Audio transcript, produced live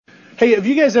Hey, have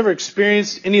you guys ever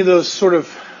experienced any of those sort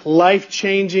of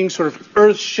life-changing, sort of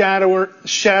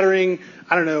earth-shattering,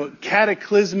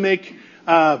 cataclysmic,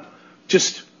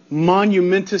 just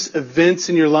monumentous events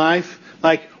in your life?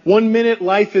 Like 1 minute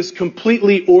life is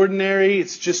completely ordinary.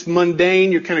 It's just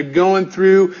mundane. You're kind of going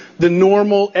through the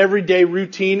normal everyday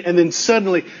routine. And then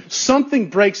suddenly something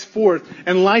breaks forth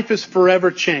and life is forever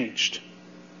changed.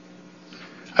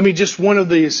 I mean, just one of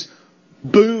these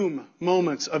boom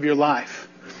moments of your life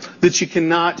that you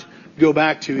cannot go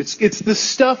back to. It's the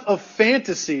stuff of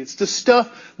fantasy. It's the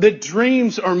stuff that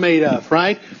dreams are made of,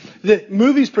 right? The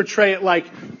movies portray it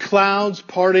like clouds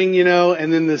parting,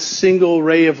 and then this single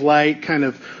ray of light kind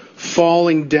of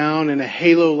falling down in a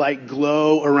halo-like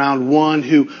glow around one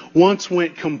who once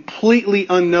went completely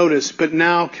unnoticed but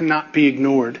now cannot be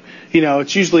ignored.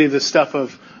 It's usually the stuff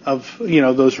of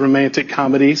those romantic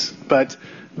comedies, but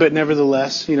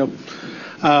nevertheless,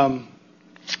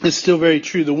 it's still very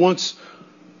true.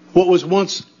 What was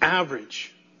once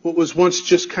average, what was once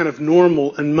just kind of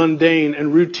normal and mundane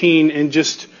and routine and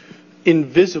just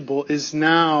invisible is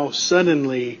now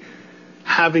suddenly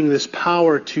having this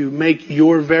power to make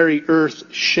your very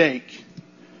earth shake.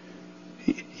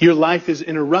 Your life is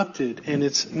interrupted and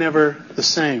it's never the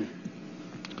same.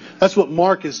 That's what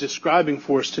Mark is describing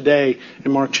for us today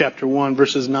in Mark chapter 1,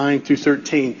 verses 9 through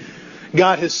 13.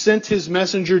 God has sent His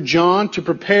messenger John to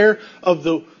prepare of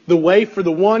the way for the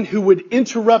one who would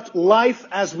interrupt life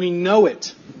as we know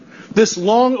it. This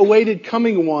long-awaited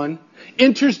coming one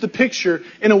enters the picture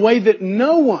in a way that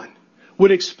no one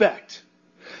would expect.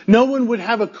 No one would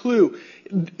have a clue.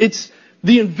 It's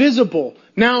the invisible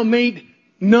now made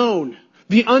known.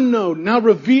 The unknown now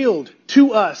revealed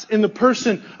to us in the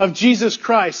person of Jesus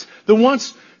Christ. The one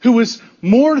who was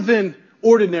more than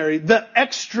ordinary, the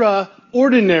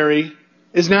extraordinary,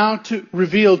 is now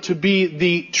revealed to be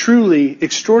the truly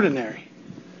extraordinary.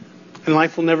 And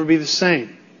life will never be the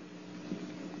same.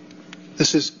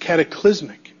 This is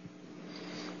cataclysmic.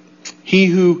 He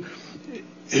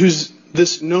who's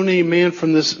this no-name man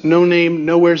from this no-name,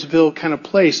 nowheresville kind of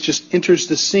place just enters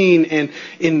the scene, and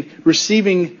in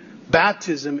receiving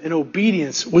baptism and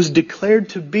obedience was declared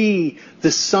to be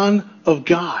the Son of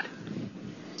God.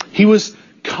 He was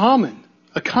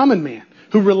a common man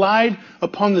who relied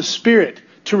upon the Spirit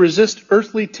to resist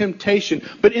earthly temptation.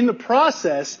 But in the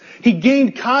process, he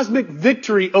gained cosmic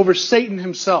victory over Satan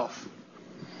himself.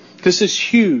 This is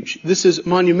huge. This is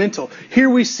monumental. Here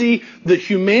we see the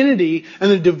humanity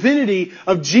and the divinity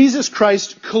of Jesus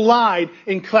Christ collide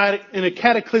in a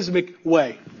cataclysmic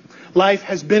way. Life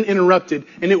has been interrupted,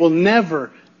 and it will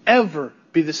never, ever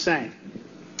be the same.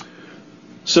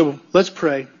 So let's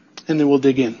pray, and then we'll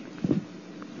dig in.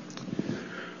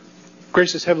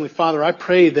 Gracious Heavenly Father, I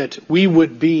pray that we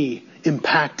would be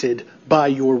impacted by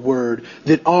your word,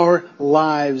 that our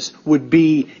lives would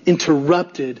be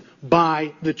interrupted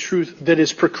by the truth that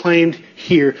is proclaimed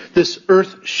here, this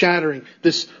earth-shattering,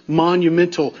 this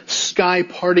monumental,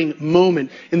 sky-parting moment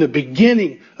in the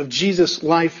beginning of Jesus'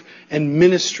 life and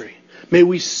ministry. May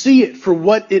we see it for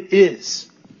what it is,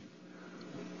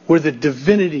 where the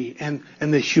divinity and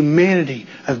the humanity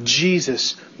of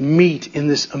Jesus meet in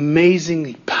this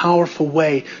amazingly powerful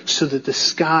way so that the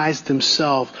skies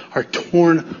themselves are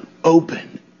torn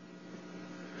open.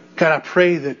 God, I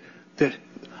pray that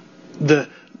the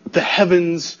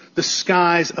heavens, the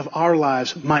skies of our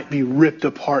lives might be ripped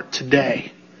apart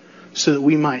today so that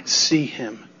we might see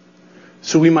Him,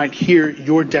 so we might hear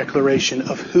your declaration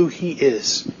of who He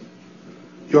is,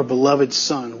 your beloved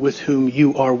Son with whom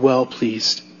you are well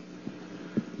pleased.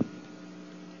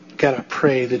 God, I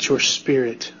pray that your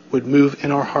Spirit would move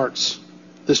in our hearts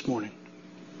this morning.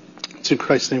 It's in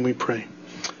Christ's name we pray.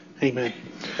 Amen.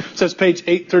 So that's page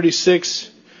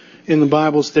 836 in the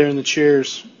Bibles there in the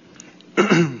chairs.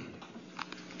 I'm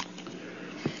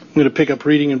going to pick up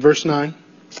reading in verse 9.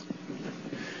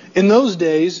 In those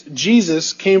days,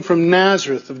 Jesus came from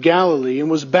Nazareth of Galilee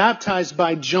and was baptized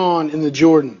by John in the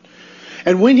Jordan.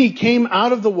 And when he came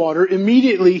out of the water,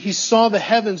 immediately he saw the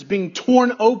heavens being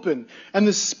torn open and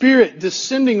the Spirit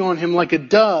descending on him like a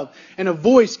dove. And a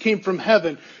voice came from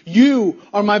heaven, "You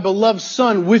are my beloved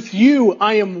Son. With you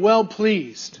I am well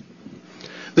pleased."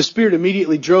 The Spirit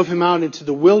immediately drove him out into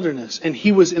the wilderness. And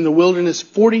he was in the wilderness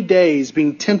 40 days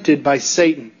being tempted by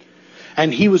Satan.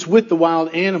 And he was with the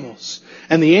wild animals.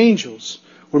 And the angels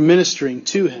were ministering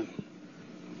to him.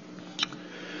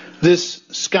 This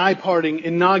sky-parting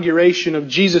inauguration of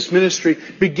Jesus' ministry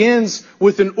begins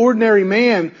with an ordinary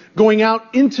man going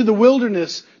out into the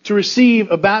wilderness to receive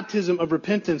a baptism of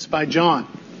repentance by John.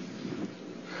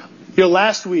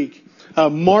 Last week,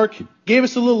 Mark gave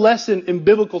us a little lesson in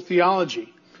biblical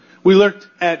theology We looked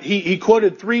at, he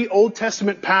quoted 3 Old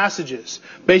Testament passages,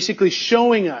 basically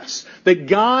showing us that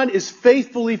God is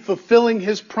faithfully fulfilling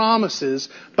His promises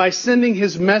by sending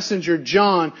His messenger,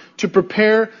 John, to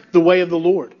prepare the way of the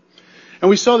Lord. And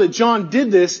we saw that John did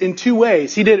this in 2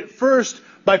 ways. He did it first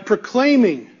by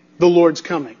proclaiming the Lord's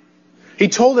coming. He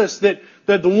told us that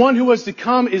the one who was to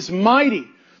come is mighty,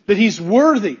 that He's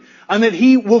worthy, and that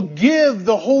He will give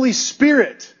the Holy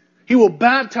Spirit. He will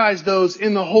baptize those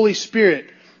in the Holy Spirit,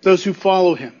 those who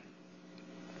follow Him.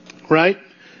 Right?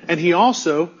 And He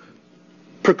also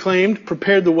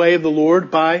prepared the way of the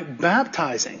Lord by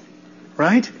baptizing.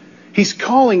 Right? He's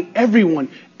calling everyone,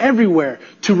 everywhere,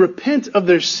 to repent of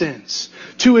their sins,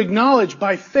 to acknowledge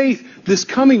by faith this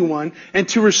coming one, and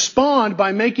to respond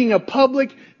by making a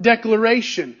public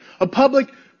declaration, a public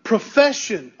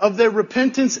profession of their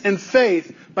repentance and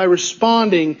faith by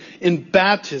responding in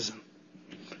baptism.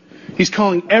 He's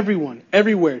calling everyone,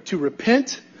 everywhere, to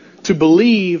repent, to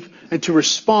believe, and to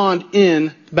respond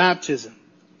in baptism.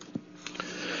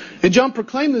 And John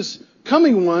proclaimed this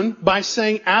coming one by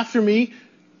saying, "After me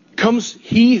comes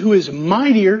He who is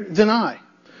mightier than I,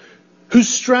 the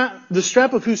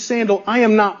strap of whose sandal I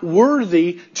am not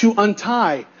worthy to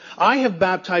untie. I have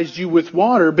baptized you with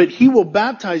water, but He will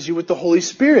baptize you with the Holy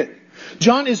Spirit."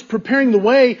 John is preparing the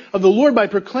way of the Lord by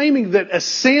proclaiming that a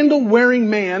sandal-wearing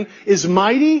man is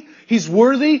mighty, he's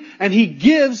worthy, and he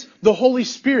gives the Holy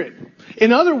Spirit.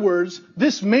 In other words,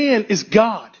 this man is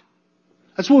God.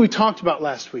 That's what we talked about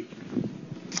last week.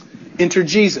 Enter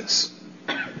Jesus.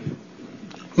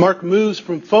 Mark moves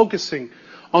from focusing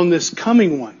on this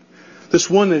coming one, this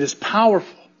one that is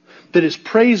powerful, that is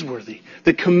praiseworthy,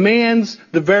 that commands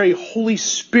the very Holy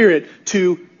Spirit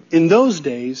to, in those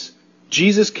days,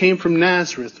 Jesus came from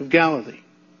Nazareth of Galilee.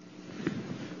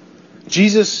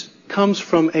 Jesus comes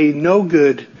from a no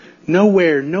good,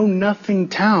 nowhere, no nothing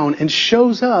town and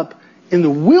shows up in the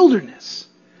wilderness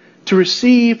to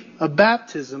receive a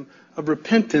baptism of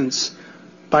repentance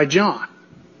by John.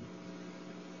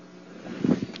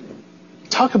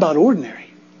 Talk about ordinary.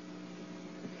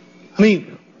 I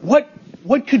mean, what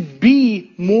could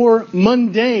be more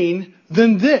mundane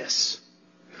than this?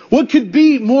 What could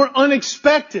be more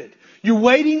unexpected? You're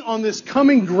waiting on this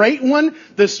coming great one,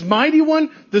 this mighty one,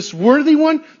 this worthy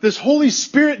one, this Holy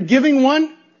Spirit giving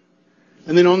one.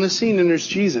 And then on the scene enters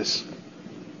Jesus.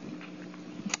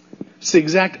 It's the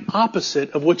exact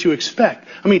opposite of what you expect.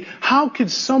 I mean, how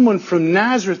could someone from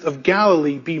Nazareth of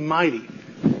Galilee be mighty?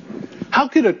 How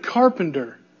could a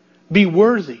carpenter be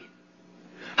worthy?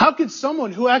 How could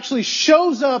someone who actually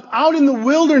shows up out in the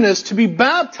wilderness to be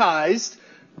baptized,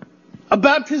 a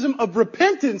baptism of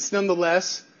repentance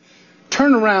nonetheless,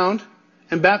 turn around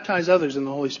and baptize others in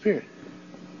the Holy Spirit?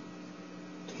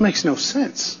 It makes no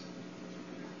sense.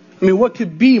 I mean, what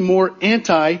could be more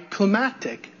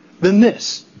anticlimactic than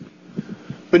this?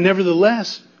 But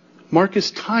nevertheless, Mark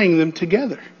is tying them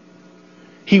together.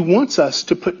 He wants us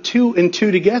to put 2 and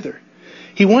 2 together.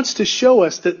 He wants to show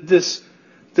us that this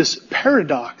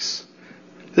paradox,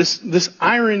 this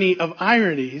irony of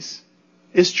ironies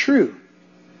is true.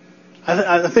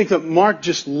 I think that Mark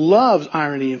just loves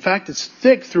irony. In fact, it's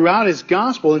thick throughout his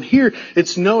gospel, and here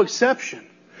it's no exception.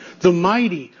 The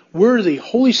mighty, worthy,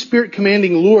 Holy Spirit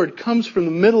commanding Lord comes from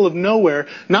the middle of nowhere,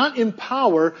 not in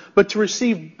power, but to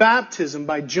receive baptism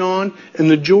by John in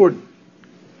the Jordan.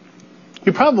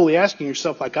 You're probably asking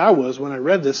yourself, like I was when I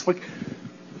read this, like,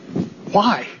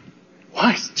 why?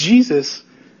 Why is Jesus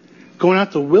going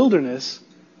out to the wilderness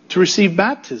to receive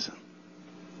baptism?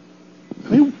 I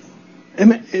mean,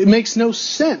 it makes no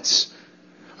sense.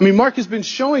 I mean, Mark has been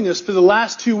showing us for the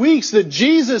last 2 weeks that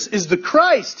Jesus is the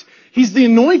Christ. He's the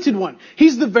anointed one.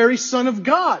 He's the very Son of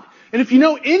God. And if you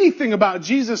know anything about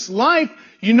Jesus' life,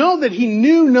 you know that He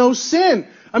knew no sin.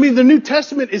 I mean, the New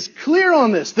Testament is clear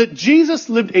on this, that Jesus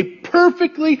lived a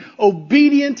perfectly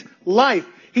obedient life.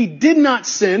 He did not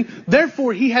sin,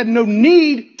 therefore He had no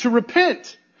need to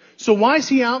repent. So why is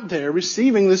He out there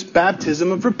receiving this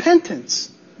baptism of repentance?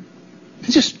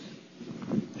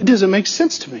 It doesn't make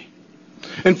sense to me.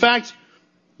 In fact,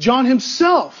 John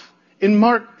himself in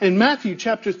Matthew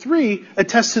chapter 3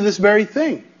 attests to this very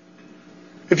thing.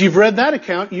 If you've read that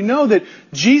account, you know that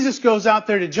Jesus goes out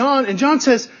there to John, and John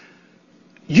says,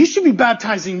 "You should be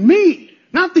baptizing me,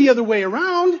 not the other way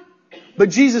around." But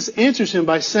Jesus answers him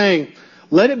by saying,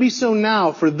 "Let it be so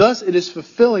now, for thus it is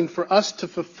fulfilling for us to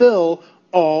fulfill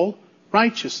all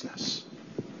righteousness."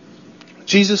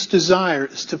 Jesus' desire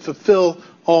is to fulfill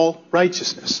all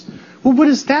righteousness. Well, what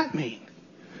does that mean?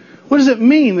 What does it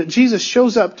mean that Jesus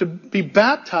shows up to be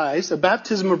baptized, a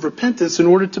baptism of repentance, in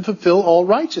order to fulfill all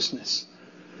righteousness?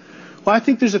 Well, I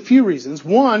think there's a few reasons.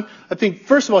 One, I think,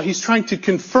 first of all, he's trying to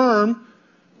confirm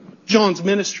John's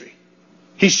ministry.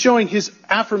 He's showing his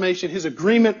affirmation, his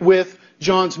agreement with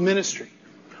John's ministry.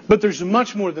 But there's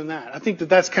much more than that. I think that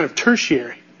that's kind of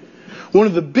tertiary. One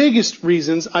of the biggest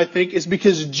reasons, I think, is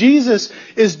because Jesus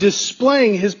is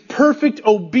displaying his perfect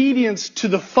obedience to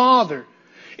the Father,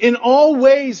 in all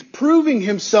ways proving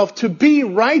himself to be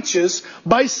righteous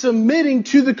by submitting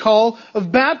to the call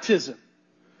of baptism.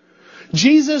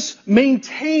 Jesus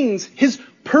maintains his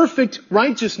perfect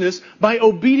righteousness by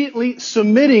obediently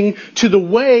submitting to the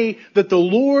way that the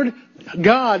Lord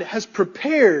God has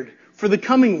prepared for the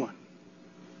coming one.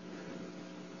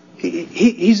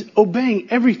 He's obeying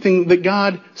everything that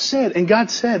God said. And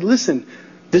God said, listen,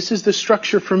 this is the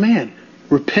structure for man.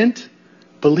 Repent,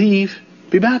 believe,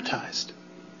 be baptized.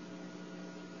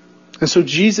 And so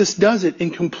Jesus does it in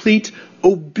complete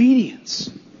obedience.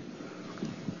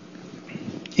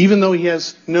 Even though he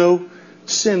has no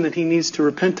sin that he needs to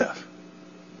repent of.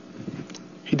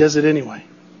 He does it anyway.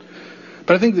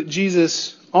 But I think that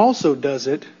Jesus also does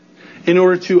it in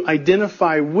order to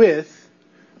identify with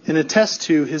and attest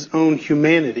to his own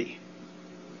humanity.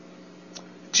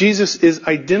 Jesus is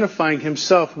identifying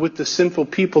himself with the sinful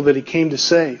people that he came to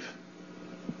save.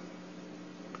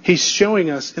 He's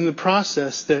showing us in the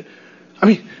process that,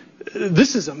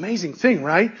 this is an amazing thing,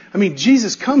 right?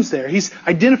 Jesus comes there. He's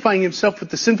identifying himself with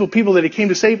the sinful people that he came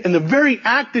to save. And the very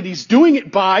act that he's doing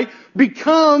it by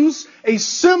becomes a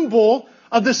symbol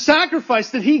of the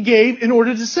sacrifice that he gave in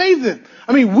order to save them.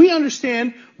 We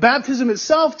understand baptism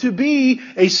itself to be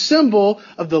a symbol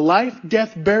of the life,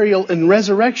 death, burial, and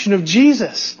resurrection of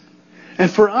Jesus.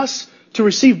 And for us to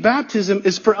receive baptism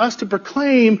is for us to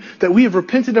proclaim that we have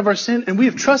repented of our sin and we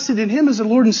have trusted in him as the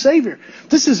Lord and Savior.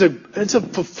 It's a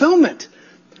fulfillment.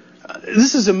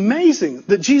 This is amazing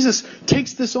that Jesus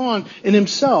takes this on in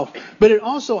himself, but it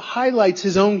also highlights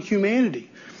his own humanity.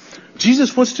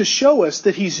 Jesus wants to show us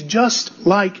that he's just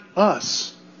like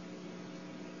us.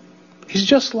 He's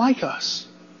just like us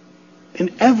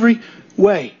in every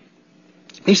way.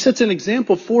 He sets an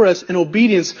example for us in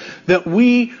obedience that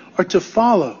we are to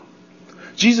follow.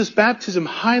 Jesus' baptism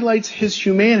highlights his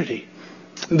humanity,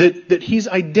 that he's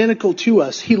identical to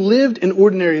us. He lived an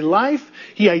ordinary life.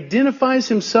 He identifies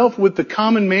himself with the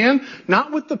common man,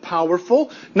 not with the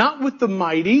powerful, not with the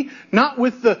mighty, not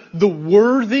with the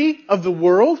worthy of the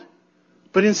world,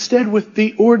 but instead with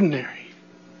the ordinary.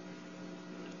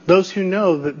 Those who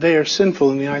know that they are sinful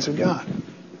in the eyes of God.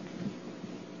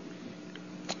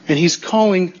 And he's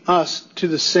calling us to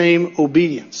the same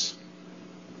obedience.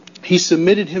 He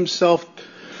submitted himself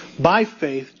by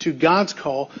faith to God's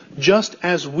call just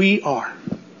as we are.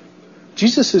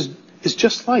 Jesus is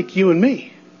just like you and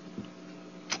me.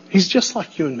 He's just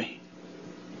like you and me.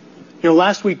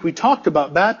 Last week we talked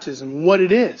about baptism, what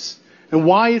it is, and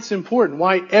why it's important,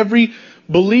 why every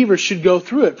believer should go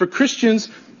through it. For Christians,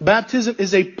 baptism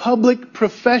is a public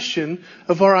profession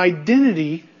of our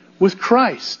identity with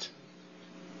Christ.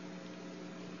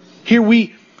 Here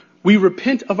we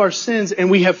repent of our sins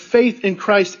and we have faith in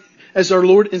Christ as our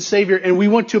Lord and Savior, and we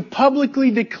want to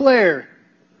publicly declare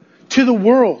to the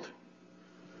world,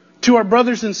 to our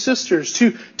brothers and sisters,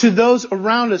 to those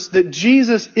around us, that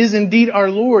Jesus is indeed our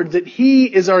Lord, that he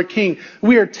is our King.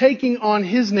 We are taking on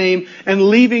his name and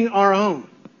leaving our own.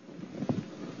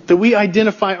 That we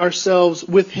identify ourselves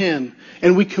with him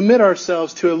and we commit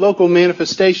ourselves to a local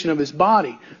manifestation of his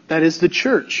body, that is the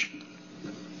church.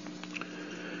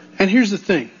 And here's the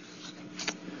thing.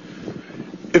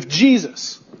 If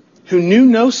Jesus, who knew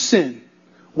no sin,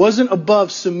 wasn't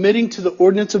above submitting to the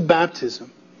ordinance of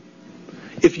baptism,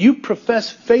 if you profess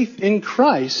faith in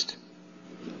Christ,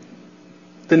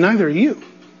 then neither are you.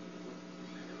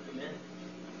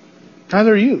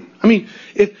 Neither are you.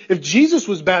 If Jesus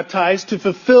was baptized to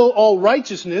fulfill all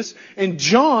righteousness, and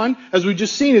John, as we've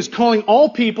just seen, is calling all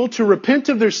people to repent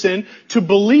of their sin, to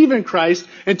believe in Christ,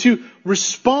 and to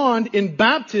respond in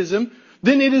baptism,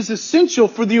 then it is essential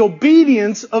for the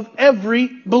obedience of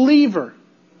every believer.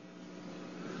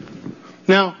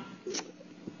 Now,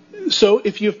 so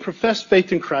if you have professed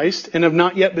faith in Christ and have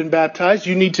not yet been baptized,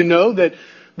 you need to know that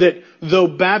though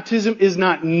baptism is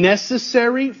not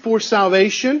necessary for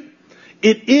salvation,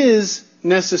 it is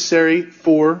necessary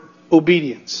for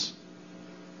obedience.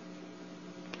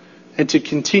 And to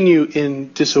continue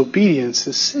in disobedience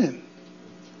is sin.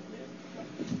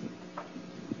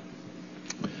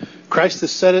 Christ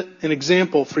has set an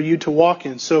example for you to walk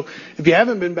in. So if you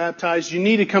haven't been baptized, you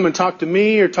need to come and talk to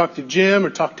me or talk to Jim or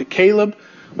talk to Caleb.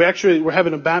 We're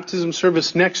having a baptism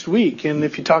service next week. And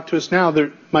if you talk to us now,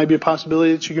 there might be a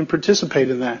possibility that you can participate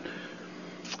in that.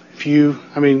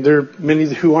 there are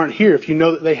many who aren't here. If you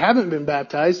know that they haven't been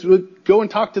baptized, go and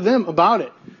talk to them about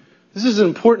it. This is an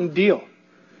important deal.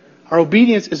 Our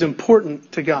obedience is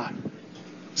important to God.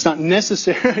 It's not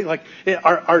necessary,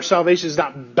 our salvation is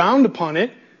not bound upon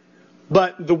it,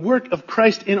 but the work of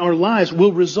Christ in our lives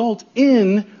will result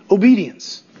in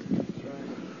obedience.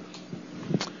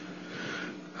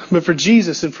 But for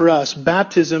Jesus and for us,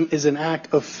 baptism is an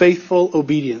act of faithful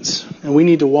obedience, and we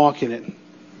need to walk in it.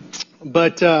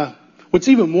 But what's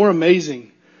even more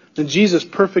amazing than Jesus'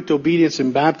 perfect obedience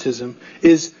in baptism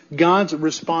is God's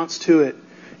response to it.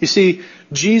 You see,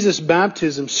 Jesus'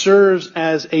 baptism serves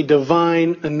as a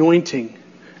divine anointing,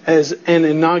 as an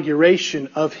inauguration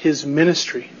of his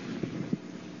ministry.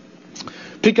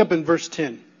 Pick up in verse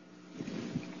 10.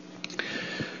 It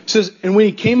says, and when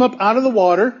he came up out of the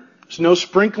water, there's no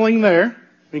sprinkling there.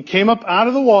 When he came up out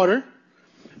of the water,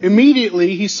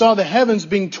 immediately he saw the heavens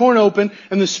being torn open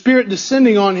and the Spirit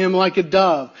descending on him like a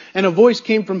dove. And a voice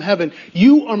came from heaven,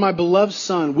 "You are my beloved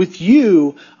Son. With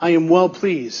you I am well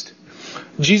pleased."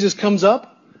 Jesus comes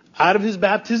up out of his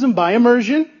baptism by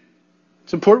immersion.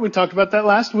 It's important. We talked about that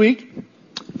last week.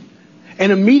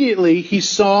 And immediately he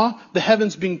saw the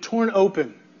heavens being torn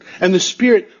open and the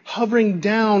Spirit hovering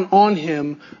down on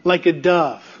him like a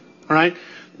dove. All right?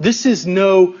 This is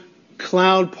no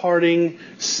cloud parting,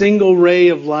 single ray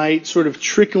of light sort of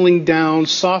trickling down,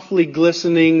 softly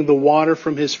glistening the water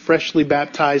from his freshly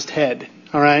baptized head.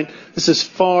 All right? This is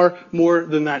far more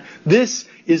than that. This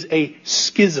is a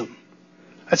schism.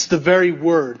 That's the very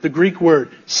word, the Greek word,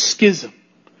 schism.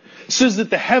 It says that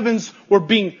the heavens were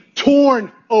being torn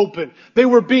open. They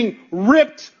were being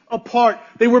ripped apart.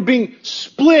 They were being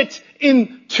split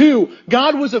in two.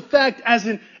 God was, in fact, as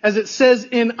it says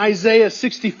in Isaiah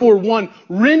 64:1,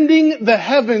 rending the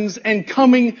heavens and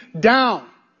coming down.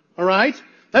 All right?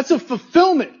 That's a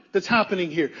fulfillment that's happening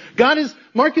here.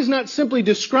 Mark is not simply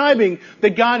describing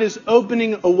that God is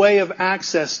opening a way of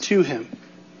access to him.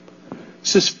 It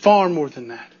says far more than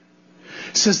that.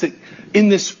 It says that in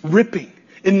this ripping,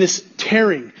 in this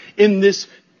tearing, in this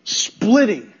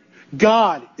splitting,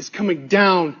 God is coming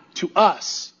down to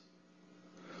us.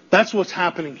 That's what's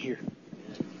happening here.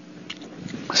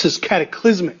 This is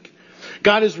cataclysmic.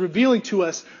 God is revealing to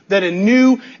us that a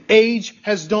new age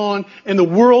has dawned and the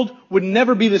world would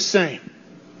never be the same.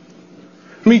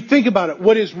 I mean, think about it.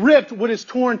 What is ripped, what is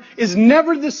torn is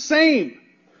never the same.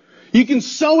 You can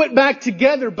sew it back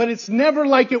together, but it's never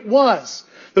like it was.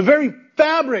 The very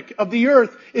fabric of the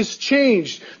earth is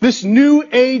changed. This new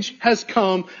age has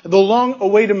come. The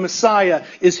long-awaited Messiah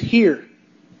is here.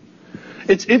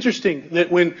 It's interesting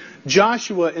that when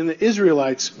Joshua and the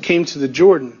Israelites came to the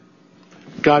Jordan,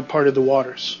 God parted the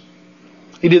waters.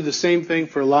 He did the same thing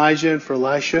for Elijah and for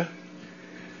Elisha.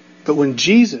 But when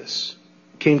Jesus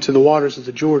came to the waters of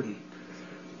the Jordan,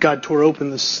 God tore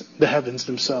open the heavens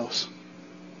themselves.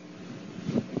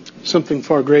 Something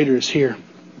far greater is here.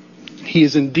 He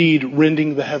is indeed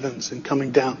rending the heavens and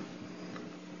coming down.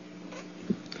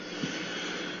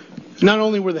 Not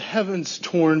only were the heavens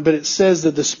torn, but it says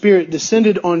that the Spirit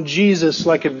descended on Jesus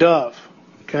like a dove.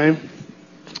 Okay?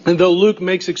 And though Luke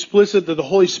makes explicit that the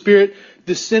Holy Spirit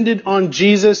descended on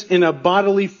Jesus in a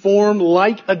bodily form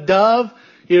like a dove,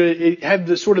 it had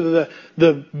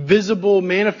the visible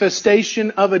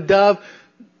manifestation of a dove.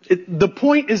 The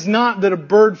point is not that a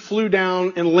bird flew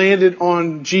down and landed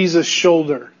on Jesus'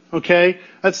 shoulder. Okay?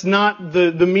 That's not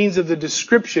the means of the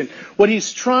description. What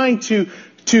he's trying to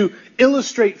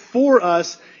illustrate for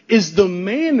us is the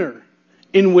manner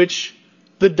in which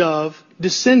the dove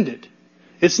descended.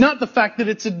 It's not the fact that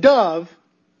it's a dove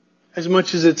as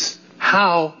much as it's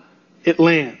how it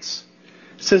lands.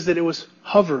 It says that it was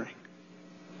hovering.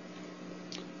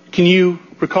 Can you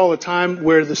recall a time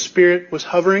where the Spirit was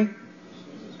hovering?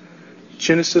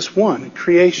 Genesis 1,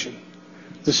 creation.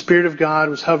 The Spirit of God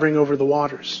was hovering over the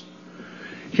waters.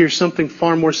 Here, something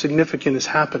far more significant is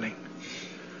happening.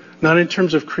 Not in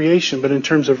terms of creation, but in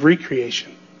terms of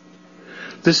recreation.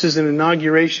 This is an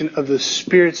inauguration of the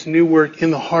Spirit's new work in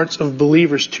the hearts of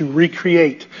believers to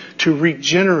recreate, to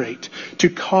regenerate, to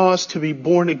cause to be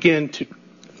born again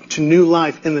to new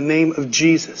life in the name of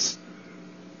Jesus.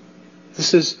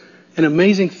 This is an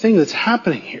amazing thing that's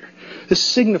happening here. This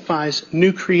signifies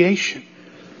new creation.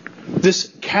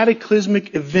 This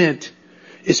cataclysmic event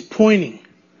is pointing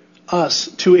us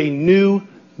to a new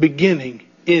beginning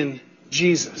in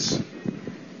Jesus.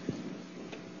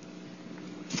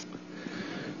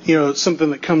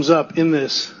 Something that comes up in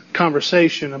this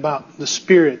conversation about the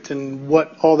Spirit and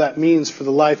what all that means for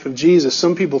the life of Jesus.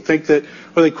 Some people think that,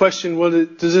 or they question,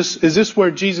 is this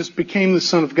where Jesus became the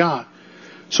Son of God?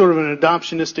 sort of an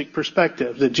adoptionistic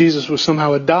perspective, that Jesus was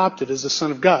somehow adopted as the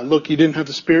Son of God. Look, he didn't have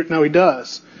the Spirit, now he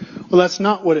does. Well, that's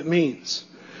not what it means.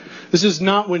 This is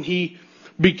not when he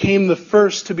became the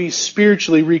first to be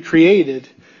spiritually recreated.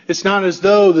 It's not as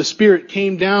though the Spirit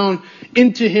came down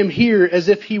into him here as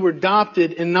if he were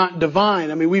adopted and not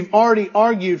divine. I mean, we've already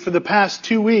argued for the past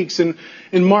 2 weeks in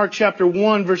Mark chapter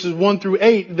 1, verses 1 through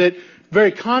 8, that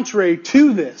very contrary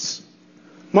to this.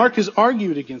 Mark has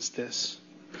argued against this.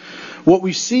 What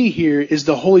we see here is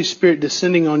the Holy Spirit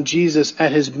descending on Jesus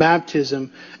at his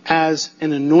baptism as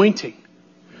an anointing.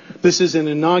 This is an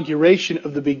inauguration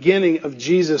of the beginning of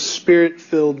Jesus'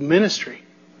 Spirit-filled ministry.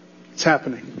 It's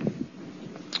happening.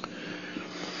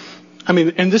 I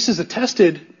mean, and this is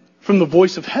attested from the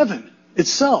voice of heaven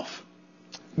itself.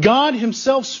 God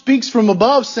himself speaks from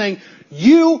above saying,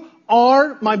 "You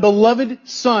are my beloved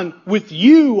Son. With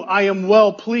you I am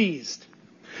well pleased."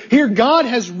 Here God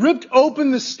has ripped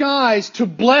open the skies to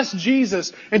bless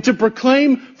Jesus and to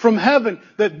proclaim from heaven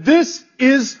that this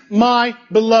is my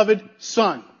beloved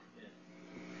Son.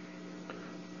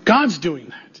 God's doing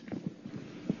that.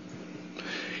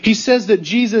 He says that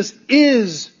Jesus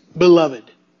is beloved.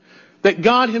 That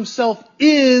God himself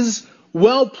is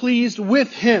well pleased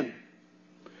with him.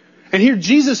 And here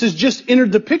Jesus has just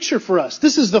entered the picture for us.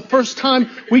 This is the first time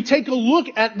we take a look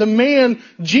at the man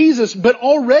Jesus, but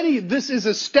already this is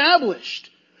established.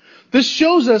 This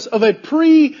shows us of a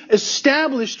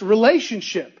pre-established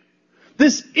relationship.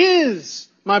 This is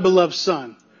my beloved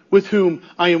Son, with whom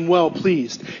I am well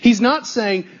pleased. He's not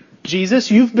saying, Jesus,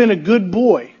 you've been a good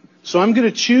boy, so I'm going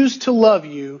to choose to love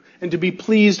you and to be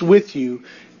pleased with you.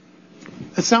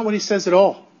 That's not what he says at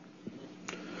all.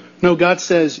 No, God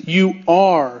says, you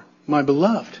are my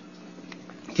beloved.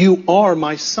 You are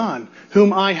my Son,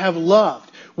 whom I have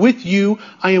loved. With you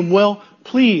I am well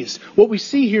pleased. What we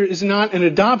see here is not an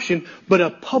adoption, but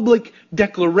a public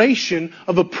declaration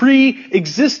of a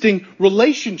pre-existing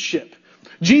relationship.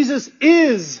 Jesus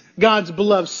is God's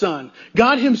beloved Son.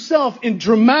 God himself, in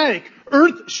dramatic,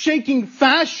 earth-shaking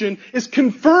fashion, is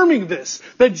confirming this.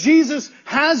 That Jesus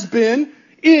has been,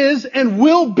 is, and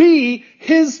will be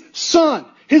his Son.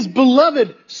 His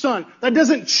beloved Son. That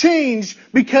doesn't change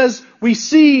because we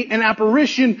see an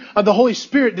apparition of the Holy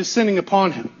Spirit descending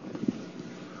upon him.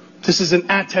 This is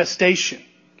an attestation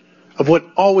of what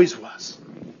always was.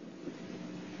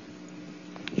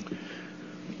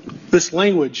 This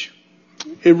language,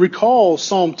 it recalls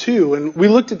Psalm 2, and we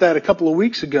looked at that a couple of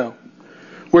weeks ago,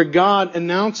 where God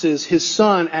announces his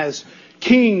Son as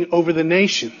King over the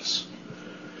nations.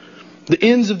 The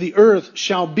ends of the earth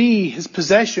shall be his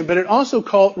possession. But it also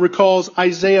recalls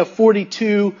Isaiah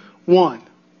 42:1.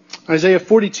 Isaiah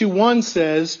 42:1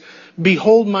 says,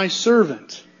 "Behold my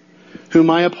servant, whom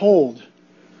I uphold,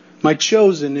 my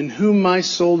chosen, in whom my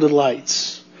soul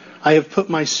delights. I have put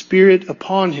my spirit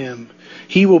upon him.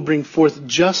 He will bring forth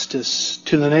justice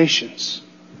to the nations."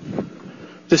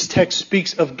 This text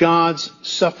speaks of God's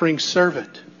suffering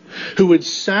servant, who would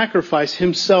sacrifice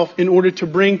himself in order to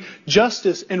bring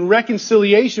justice and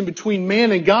reconciliation between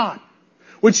man and God,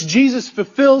 which Jesus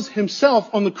fulfills himself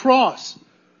on the cross.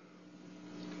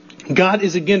 God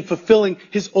is again fulfilling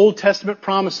his Old Testament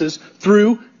promises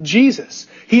through Jesus.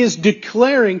 He is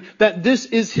declaring that this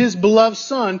is his beloved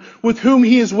Son, with whom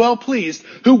he is well pleased,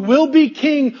 who will be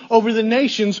king over the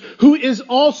nations, who is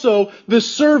also the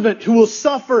servant who will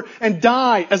suffer and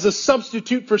die as a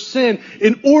substitute for sin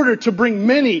in order to bring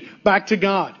many back to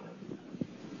God.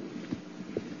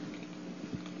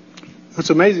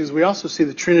 What's amazing is we also see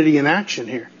the Trinity in action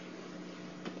here.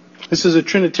 This is a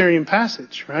Trinitarian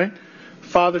passage, right?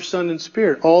 Father, Son, and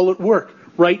Spirit, all at work,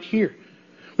 right here.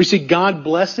 We see God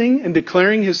blessing and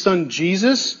declaring his Son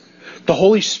Jesus. The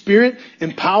Holy Spirit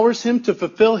empowers him to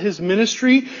fulfill his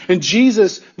ministry. And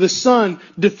Jesus, the Son,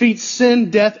 defeats sin,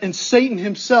 death, and Satan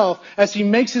himself as he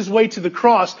makes his way to the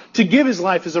cross to give his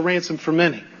life as a ransom for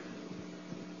many.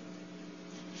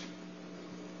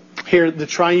 Here, the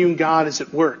triune God is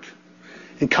at work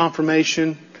in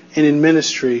confirmation and in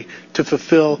ministry to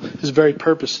fulfill his very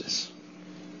purposes.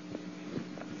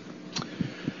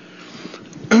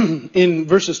 In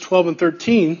verses 12 and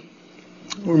 13,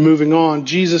 we're moving on.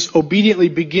 Jesus obediently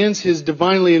begins his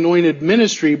divinely anointed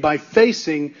ministry by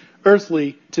facing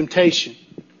earthly temptation.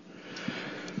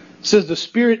 It says the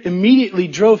Spirit immediately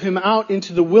drove him out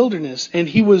into the wilderness, and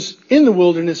he was in the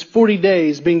wilderness 40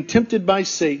 days, being tempted by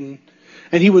Satan,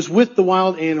 and he was with the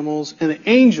wild animals, and the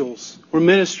angels were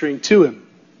ministering to him.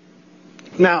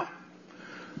 Now,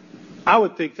 I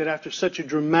would think that after such a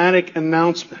dramatic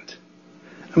announcement,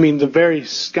 the very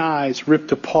skies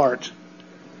ripped apart,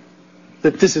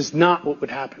 that this is not what would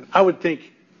happen. I would think,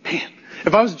 man,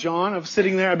 If I was John, I was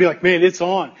sitting there, I'd be like, man, it's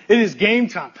on. It is game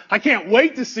time. I can't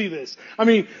wait to see this. I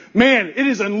mean, man, it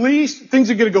is unleashed.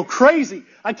 Things are going to go crazy.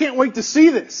 I can't wait to see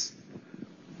this.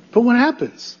 But what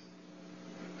happens?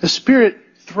 The Spirit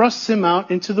thrusts him out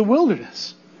into the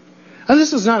wilderness. Now,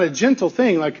 this is not a gentle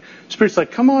thing. Like, Spirit's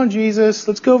like, come on, Jesus,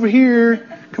 let's go over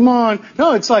here. Come on.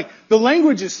 No, it's like the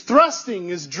language is thrusting,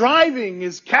 is driving,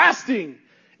 is casting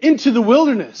into the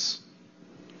wilderness.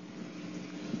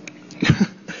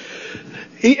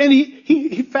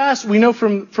 He fasts. We know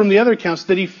from the other accounts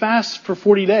that he fasts for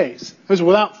 40 days. It was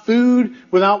without food,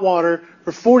 without water.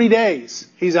 For 40 days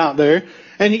he's out there.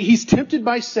 And he's tempted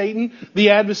by Satan, the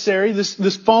adversary,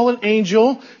 this fallen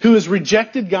angel who has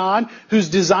rejected God, whose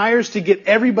desires to get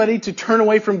everybody to turn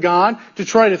away from God, to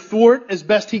try to thwart as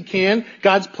best he can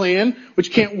God's plan,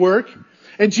 which can't work.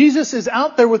 And Jesus is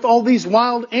out there with all these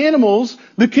wild animals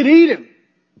that could eat him.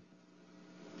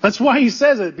 That's why he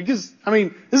says it, because, I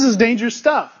mean, this is dangerous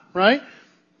stuff, right?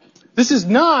 This is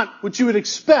not what you would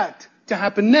expect to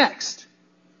happen next.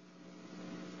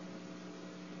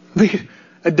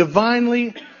 A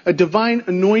divine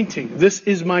anointing. This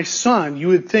is my son. You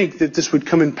would think that this would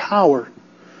come in power,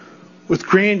 with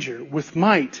grandeur, with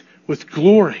might, with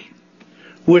glory,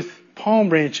 with palm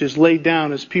branches laid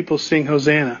down as people sing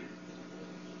Hosanna.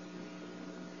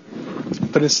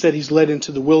 But instead he's led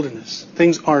into the wilderness.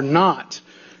 Things are not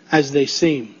as they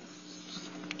seem.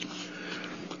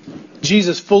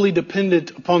 Jesus, fully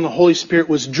dependent upon the Holy Spirit,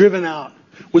 was driven out,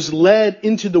 was led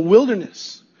into the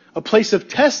wilderness, a place of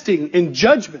testing and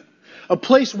judgment, a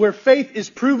place where faith is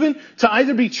proven to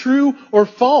either be true or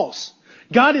false.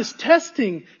 God is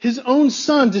testing His own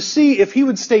Son to see if He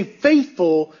would stay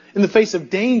faithful in the face of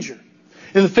danger,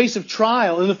 in the face of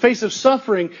trial, in the face of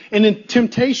suffering, and in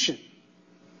temptation.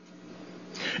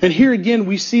 And here again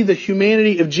we see the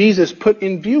humanity of Jesus put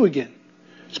in view again.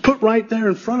 It's put right there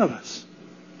in front of us.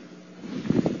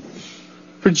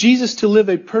 For Jesus to live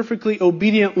a perfectly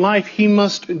obedient life, He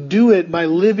must do it by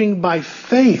living by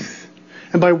faith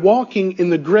and by walking in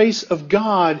the grace of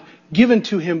God given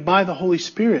to Him by the Holy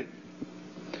Spirit.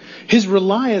 His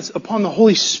reliance upon the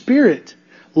Holy Spirit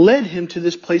led Him to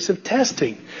this place of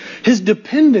testing. His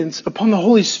dependence upon the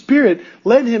Holy Spirit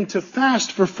led Him to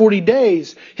fast for 40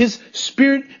 days. His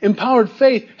Spirit-empowered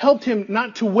faith helped Him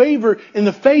not to waver in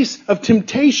the face of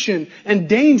temptation and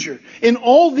danger. In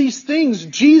all these things,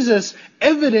 Jesus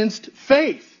evidenced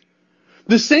faith.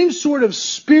 The same sort of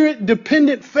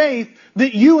Spirit-dependent faith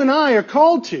that you and I are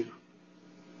called to.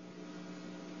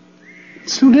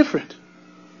 It's no different.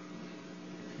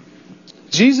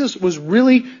 Jesus was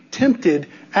really tempted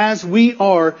as we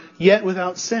are, yet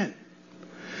without sin.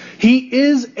 He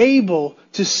is able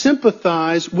to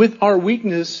sympathize with our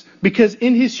weakness because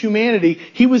in His humanity,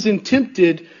 He was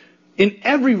tempted in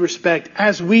every respect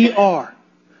as we are,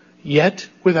 yet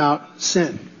without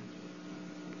sin.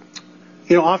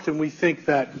 You know, often we think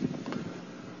that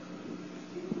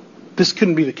this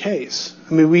couldn't be the case.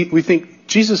 I mean, we think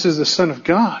Jesus is the Son of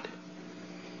God.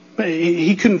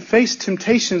 He couldn't face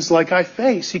temptations like I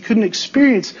face. He couldn't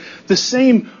experience the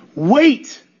same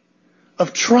weight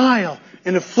of trial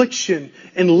and affliction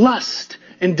and lust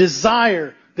and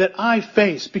desire that I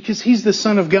face because He's the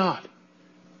Son of God.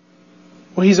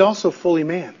 Well, He's also fully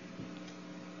man.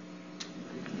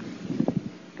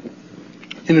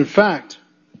 And in fact,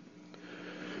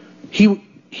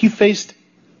 He faced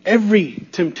every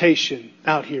temptation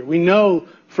out here. We know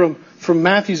from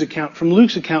Matthew's account, from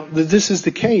Luke's account, that this is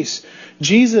the case.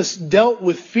 Jesus dealt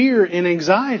with fear and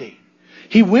anxiety.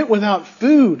 He went without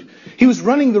food. He was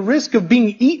running the risk of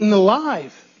being eaten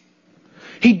alive.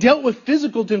 He dealt with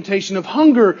physical temptation of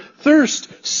hunger,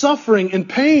 thirst, suffering, and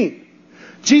pain.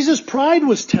 Jesus' pride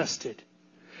was tested.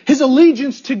 His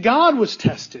allegiance to God was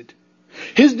tested.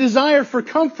 His desire for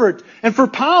comfort and for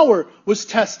power was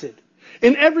tested.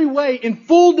 In every way, in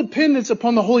full dependence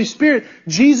upon the Holy Spirit,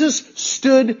 Jesus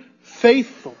stood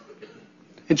faithful,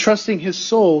 entrusting His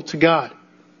soul to God.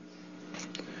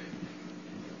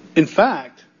 In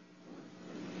fact,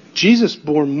 Jesus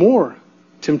bore more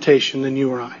temptation than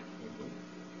you or I.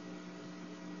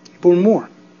 He bore more.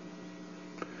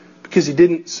 Because He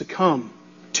didn't succumb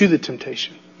to the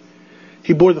temptation.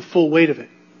 He bore the full weight of it.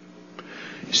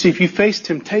 You see, if you face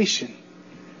temptation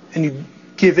and you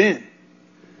give in,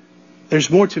 there's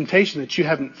more temptation that you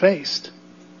haven't faced.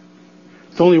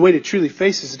 The only way to truly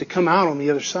face is to come out on the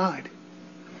other side.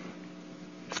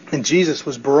 And Jesus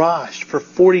was barraged for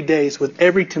 40 days with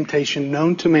every temptation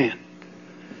known to man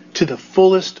to the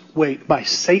fullest weight by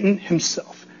Satan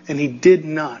himself. And He did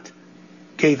not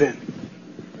give in.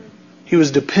 He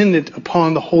was dependent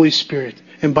upon the Holy Spirit.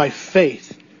 And by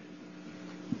faith,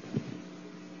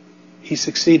 He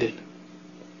succeeded.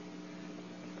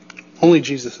 Only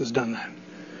Jesus has done that.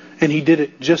 And He did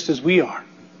it just as we are.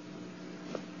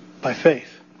 By faith.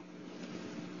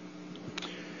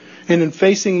 And in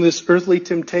facing this earthly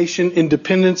temptation in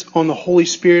dependence on the Holy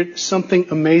Spirit, something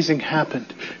amazing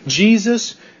happened.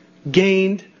 Jesus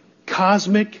gained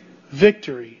cosmic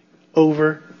victory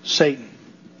over Satan.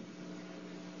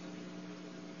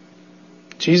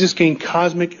 Jesus gained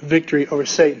cosmic victory over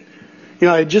Satan. You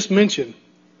know, I just mentioned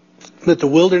that the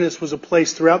wilderness was a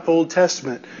place throughout the Old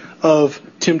Testament of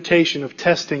temptation, of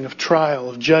testing, of trial,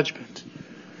 of judgment.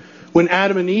 When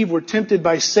Adam and Eve were tempted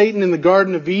by Satan in the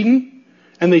Garden of Eden,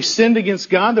 and they sinned against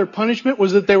God, their punishment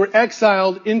was that they were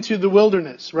exiled into the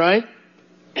wilderness, right?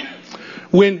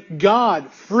 When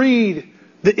God freed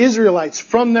the Israelites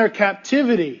from their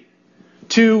captivity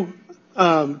to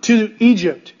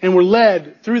Egypt and were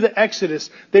led through the Exodus,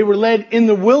 they were led in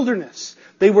the wilderness.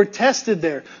 They were tested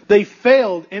there. They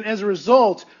failed, and as a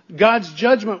result, God's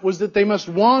judgment was that they must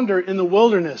wander in the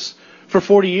wilderness for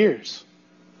 40 years.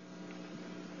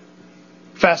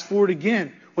 Fast forward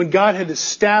again, when God had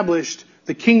established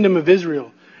the kingdom of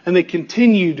Israel, and they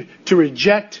continued to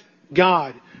reject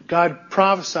God, God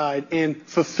prophesied and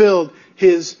fulfilled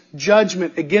His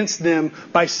judgment against them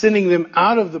by sending them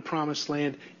out of the promised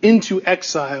land into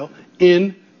exile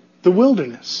in the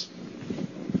wilderness.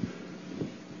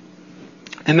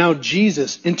 And now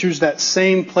Jesus enters that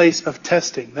same place of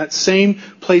testing, that same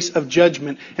place of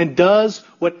judgment, and does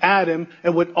what Adam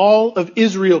and what all of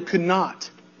Israel could not.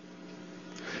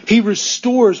 He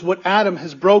restores what Adam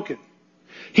has broken.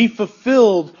 He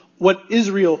fulfilled what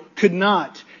Israel could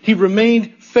not. He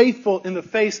remained faithful in the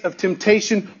face of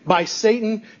temptation by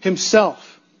Satan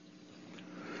himself.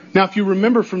 Now, if you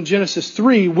remember from Genesis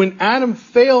 3, when Adam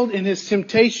failed in his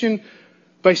temptation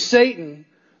by Satan,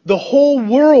 the whole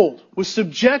world was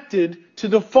subjected to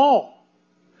the fall.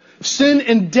 Sin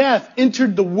and death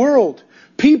entered the world.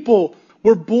 People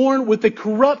were born with a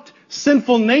corrupt,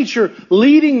 sinful nature,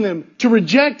 leading them to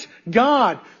reject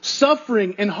God.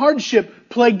 Suffering and hardship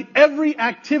plagued every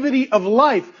activity of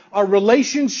life. Our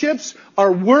relationships,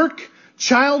 our work,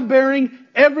 childbearing,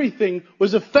 everything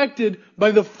was affected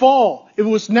by the fall. It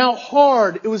was now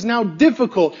hard. It was now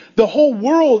difficult. The whole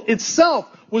world itself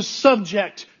was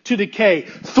subject to decay.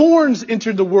 Thorns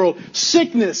entered the world.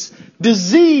 Sickness,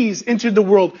 disease entered the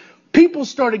world. People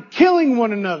started killing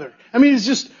one another. I mean, it's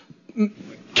just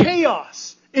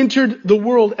chaos entered the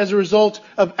world as a result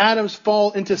of Adam's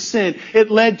fall into sin. It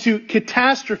led to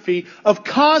catastrophe of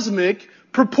cosmic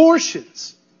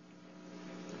proportions.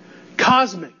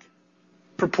 Cosmic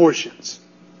proportions.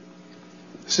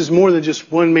 This is more than just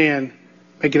one man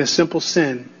making a simple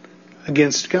sin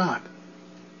against God.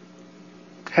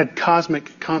 It had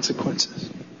cosmic consequences.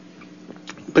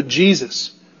 But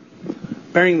Jesus,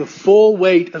 bearing the full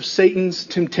weight of Satan's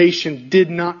temptation, did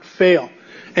not fail.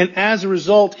 And as a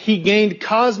result, He gained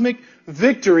cosmic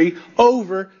victory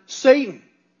over Satan.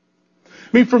 I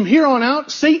mean, from here on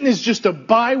out, Satan is just a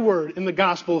byword in the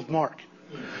Gospel of Mark.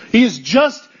 He is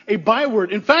just a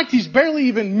byword. In fact, he's barely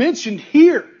even mentioned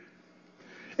here.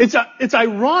 It's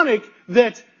ironic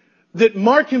that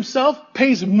Mark himself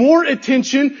pays more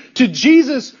attention to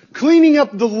Jesus cleaning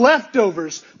up the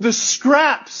leftovers, the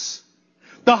scraps,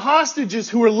 the hostages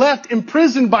who were left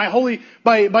imprisoned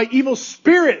by evil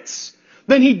spirits,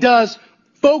 than he does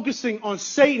focusing on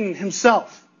Satan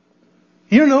himself.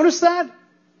 You notice that?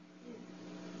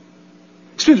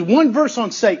 He spends one verse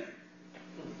on Satan.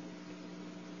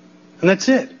 And that's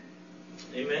it.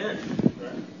 Amen.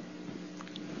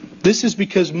 This is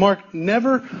because Mark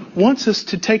never wants us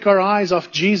to take our eyes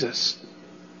off Jesus.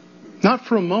 Not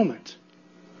for a moment.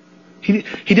 He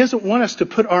doesn't want us to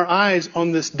put our eyes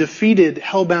on this defeated,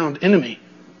 hell-bound enemy.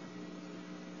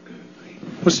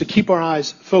 He wants to keep our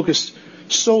eyes focused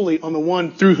solely on the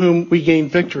one through whom we gain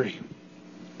victory.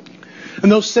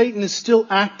 And though Satan is still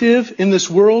active in this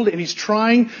world and he's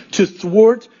trying to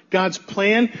thwart God's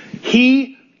plan,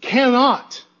 he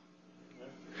cannot.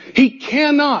 He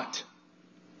cannot.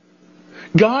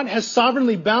 God has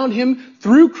sovereignly bound him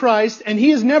through Christ, and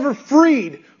he is never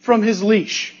freed from his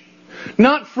leash.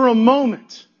 Not for a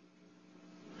moment.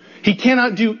 He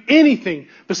cannot do anything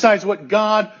besides what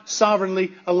God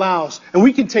sovereignly allows. And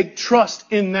we can take trust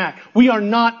in that. We are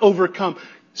not overcome.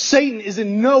 Satan is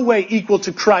in no way equal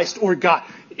to Christ or God.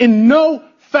 In no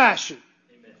fashion.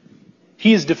 Amen.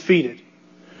 He is defeated.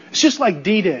 It's just like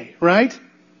D-Day, right?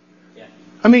 Yeah.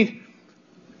 I mean,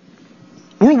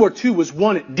 World War II was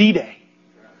won at D-Day.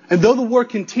 And though the war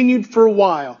continued for a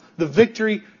while, the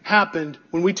victory happened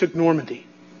when we took Normandy.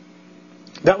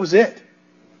 That was it.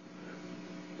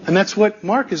 And that's what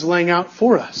Mark is laying out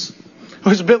for us. It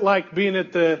was a bit like being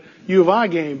at the U of I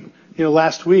game,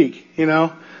 last week.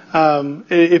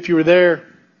 If you were there,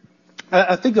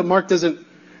 I think that Mark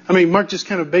just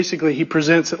kind of basically, he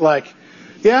presents it like,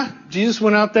 yeah, Jesus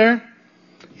went out there.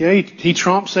 He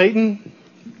tromped Satan.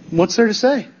 What's there to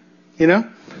say?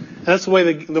 That's the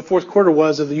way the fourth quarter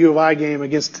was of the U of I game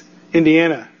against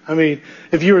Indiana.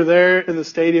 If you were there in the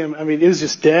stadium, it was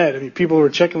just dead. People were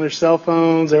checking their cell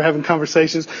phones. They were having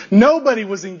conversations. Nobody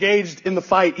was engaged in the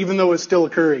fight, even though it was still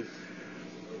occurring.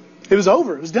 It was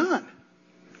over. It was done.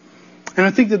 And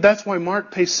I think that that's why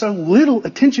Mark pays so little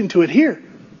attention to it here.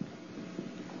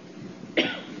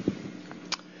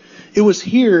 It was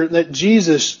here that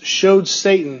Jesus showed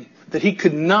Satan that he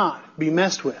could not be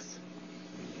messed with.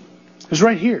 It was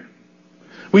right here.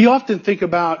 We often think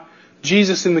about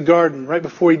Jesus in the garden right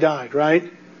before he died, right?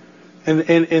 And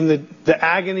the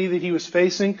agony that he was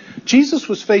facing. Jesus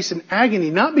was facing agony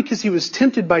not because he was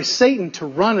tempted by Satan to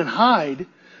run and hide,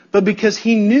 but because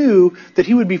he knew that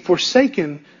he would be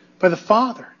forsaken by the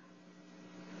Father.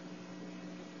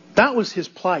 That was his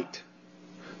plight.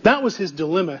 That was his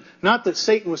dilemma. Not that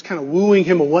Satan was kind of wooing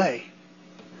him away.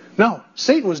 No,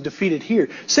 Satan was defeated here.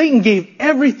 Satan gave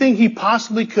everything he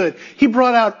possibly could. He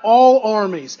brought out all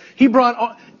armies. He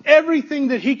brought everything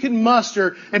that he could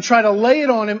muster and try to lay it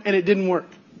on him, and it didn't work.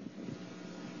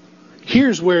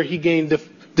 Here's where he gained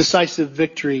decisive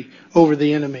victory over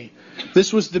the enemy.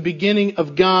 This was the beginning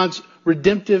of God's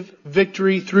redemptive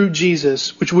victory through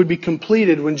Jesus, which would be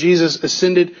completed when Jesus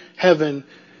ascended heaven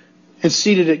and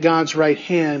seated at God's right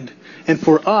hand, and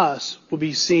for us will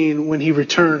be seen when he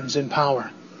returns in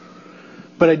power.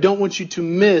 But I don't want you to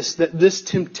miss that this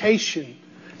temptation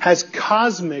has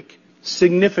cosmic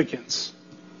significance.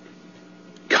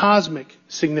 Cosmic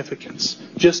significance,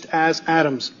 just as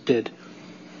Adam's did.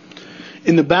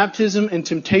 In the baptism and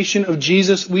temptation of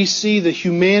Jesus, we see the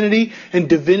humanity and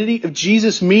divinity of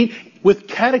Jesus meet with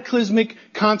cataclysmic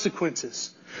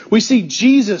consequences. We see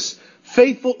Jesus'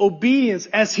 faithful obedience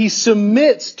as he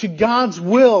submits to God's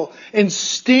will and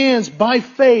stands by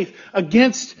faith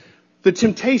against the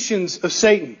temptations of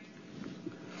Satan.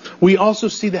 We also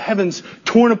see the heavens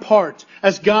torn apart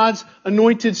as God's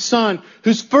anointed Son,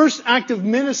 whose first act of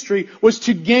ministry was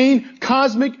to gain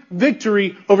cosmic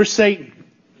victory over Satan.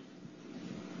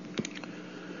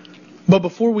 But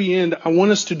before we end, I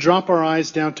want us to drop our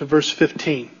eyes down to verse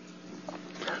 15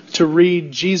 to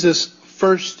read Jesus'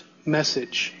 first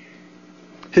message,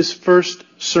 his first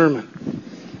sermon.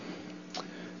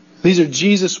 These are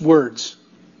Jesus' words.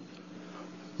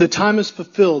 The time is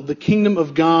fulfilled. The kingdom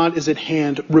of God is at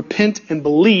hand. Repent and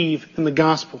believe in the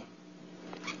gospel.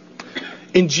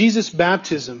 In Jesus'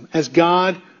 baptism, as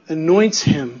God anoints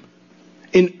him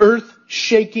in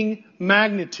earth-shaking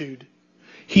magnitude,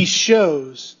 he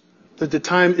shows that the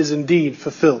time is indeed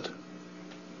fulfilled.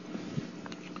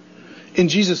 In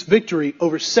Jesus' victory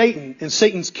over Satan and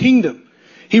Satan's kingdom,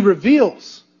 he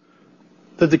reveals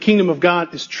that the kingdom of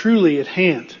God is truly at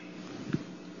hand.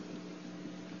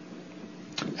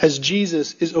 As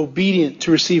Jesus is obedient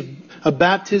to receive a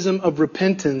baptism of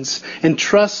repentance and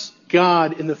trusts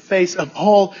God in the face of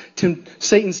all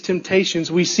Satan's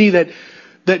temptations, we see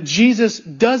that Jesus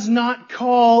does not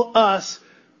call us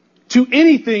to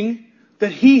anything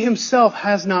that he himself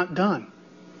has not done.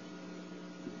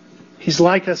 He's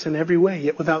like us in every way,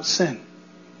 yet without sin,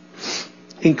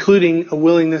 including a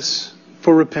willingness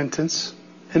for repentance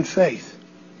and faith.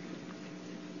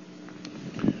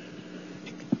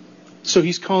 So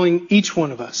he's calling each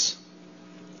one of us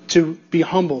to be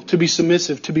humble, to be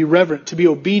submissive, to be reverent, to be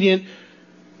obedient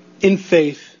in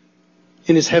faith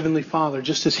in his heavenly Father,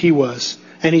 just as he was.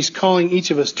 And he's calling each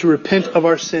of us to repent of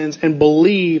our sins and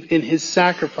believe in his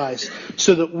sacrifice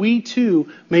so that we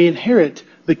too may inherit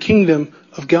the kingdom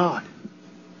of God.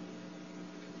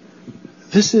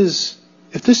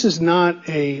 If this is not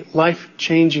a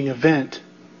life-changing event,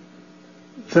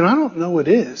 then I don't know what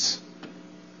is.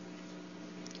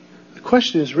 The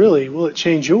question is really, will it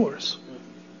change yours?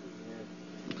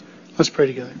 Let's pray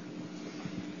together.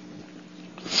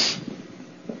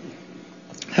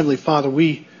 Heavenly Father,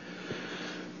 we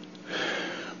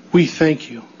thank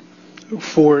you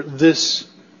for this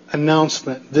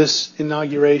announcement, this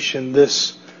inauguration,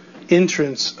 this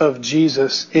entrance of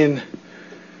Jesus in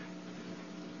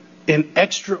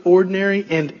extraordinary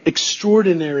and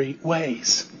extraordinary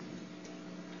ways.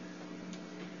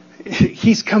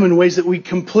 He's come in ways that we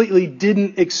completely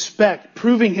didn't expect,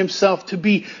 proving himself to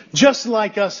be just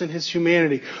like us in his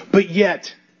humanity, but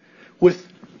yet with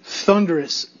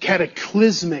thunderous,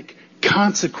 cataclysmic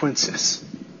consequences.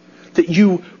 That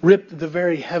you ripped the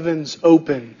very heavens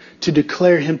open to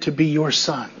declare him to be your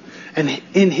Son. And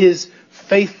in his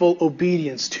faithful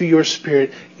obedience to your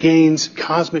Spirit gains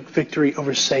cosmic victory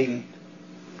over Satan.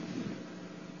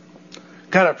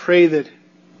 God, I pray that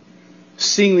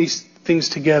seeing these things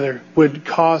together would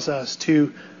cause us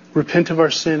to repent of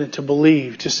our sin and to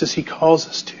believe, just as He calls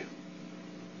us to.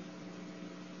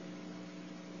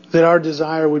 That our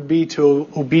desire would be to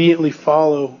obediently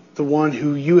follow the one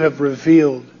who You have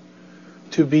revealed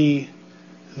to be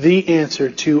the answer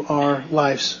to our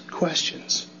life's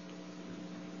questions.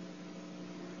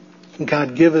 And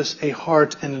God, give us a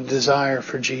heart and a desire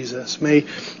for Jesus. May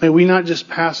we not just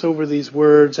pass over these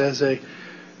words as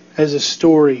a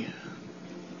story,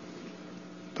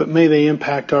 but may they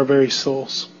impact our very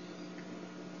souls.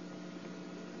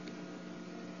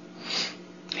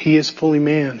 He is fully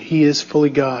man. He is fully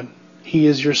God. He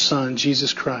is Your Son,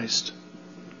 Jesus Christ,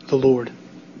 the Lord.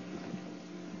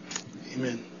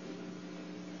 Amen.